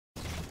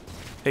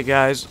Hey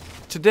guys,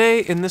 today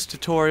in this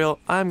tutorial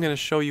I'm going to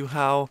show you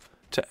how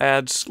to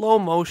add slow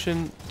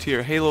motion to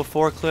your Halo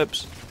 4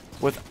 clips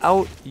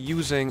without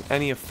using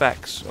any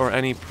effects or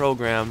any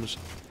programs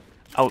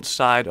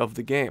outside of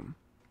the game.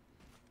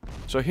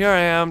 So here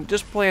I am,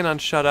 just playing on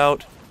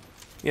shutout,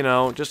 you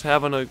know, just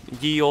having a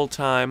ye old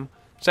time.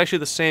 It's actually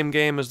the same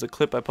game as the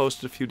clip I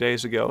posted a few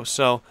days ago,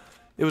 so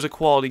it was a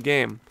quality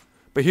game.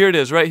 But here it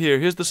is, right here.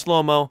 Here's the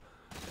slow-mo,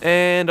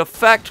 and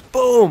effect,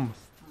 boom!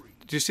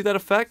 Did you see that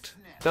effect?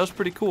 That was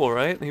pretty cool,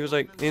 right? He was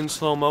like in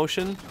slow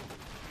motion.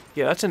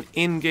 Yeah, that's an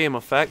in-game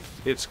effect.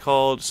 It's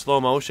called slow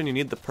motion. You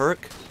need the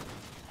perk.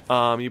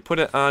 You put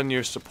it on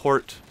your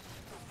support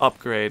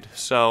upgrade.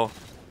 So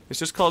it's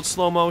just called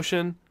slow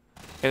motion,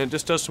 and it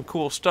just does some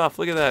cool stuff.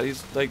 Look at that.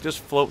 He's like just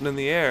floating in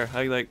the air.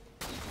 I like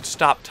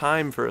stop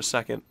time for a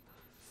second.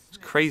 It's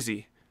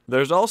crazy.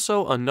 There's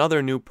also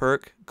another new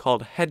perk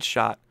called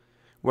headshot,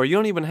 where you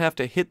don't even have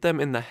to hit them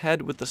in the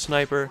head with the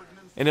sniper,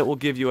 and it will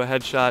give you a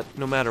headshot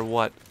no matter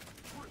what.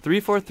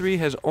 343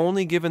 has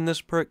only given this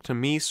perk to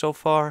me so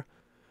far,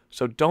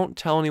 so don't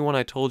tell anyone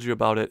I told you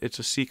about it. It's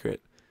a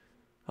secret.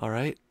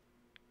 Alright?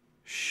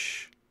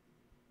 Shh.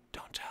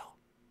 Don't tell.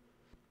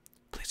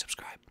 Please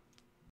subscribe.